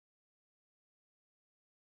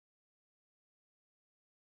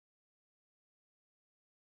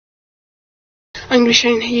I'm going to show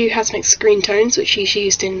you how to make screen tones, which is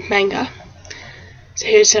used in manga. So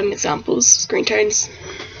here's some examples of screen tones.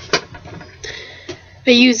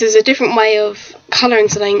 They're used as a different way of colouring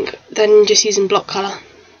something than just using block colour,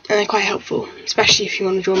 and they're quite helpful, especially if you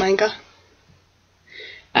want to draw manga.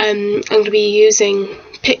 I'm going to be using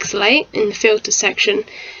Pixelate in the filter section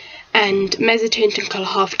and Mezzotint and Colour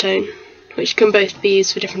Halftone, which can both be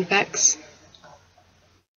used for different effects.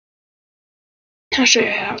 I'll show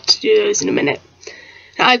you how to do those in a minute.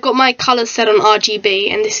 Now, I've got my colours set on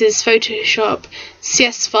RGB, and this is Photoshop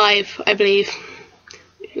CS5, I believe,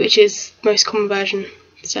 which is the most common version,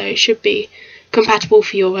 so it should be compatible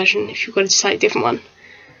for your version if you've got a slightly different one.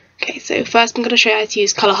 Okay, so first I'm going to show you how to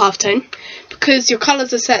use Colour Halftone. Because your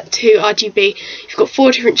colours are set to RGB, you've got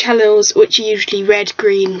 4 different channels, which are usually red,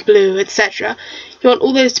 green, blue, etc. You want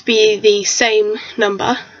all those to be the same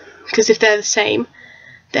number, because if they're the same,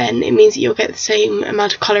 then it means that you'll get the same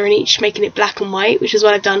amount of colour in each, making it black and white, which is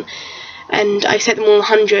what I've done. And I set them all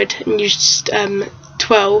 100 and used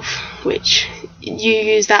 12, which you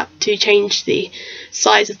use that to change the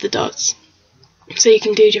size of the dots, so you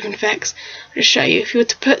can do different effects. I'll just show you. If you were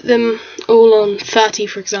to put them all on 30,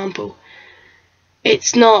 for example,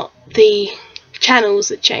 it's not the channels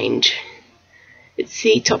that change, it's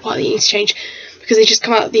the top part that needs to change, because they just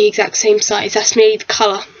come out the exact same size. That's merely the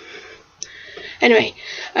colour. Anyway,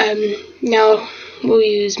 now we'll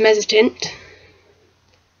use Mezzotint.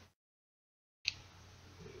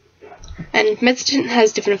 And Mezzotint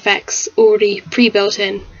has different effects already pre-built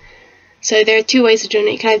in. So there are 2 ways of doing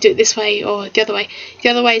it. You can either do it this way or the other way. The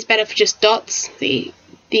other way is better for just dots. These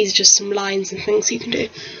are just some lines and things you can do.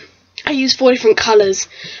 I use 4 different colours,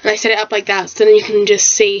 and I set it up like that, so then you can just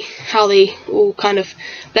see how they all kind of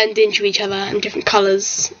blend into each other and different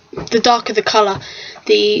colours. The darker the colour,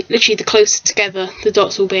 literally the closer together the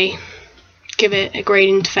dots will be. Give it a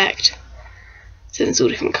gradient effect. So there's all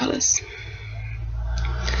different colours.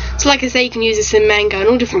 So like I say, you can use this in manga in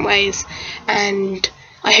all different ways, and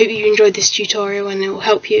I hope you enjoyed this tutorial and it will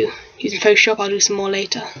help you using Photoshop. I'll do some more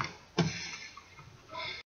later.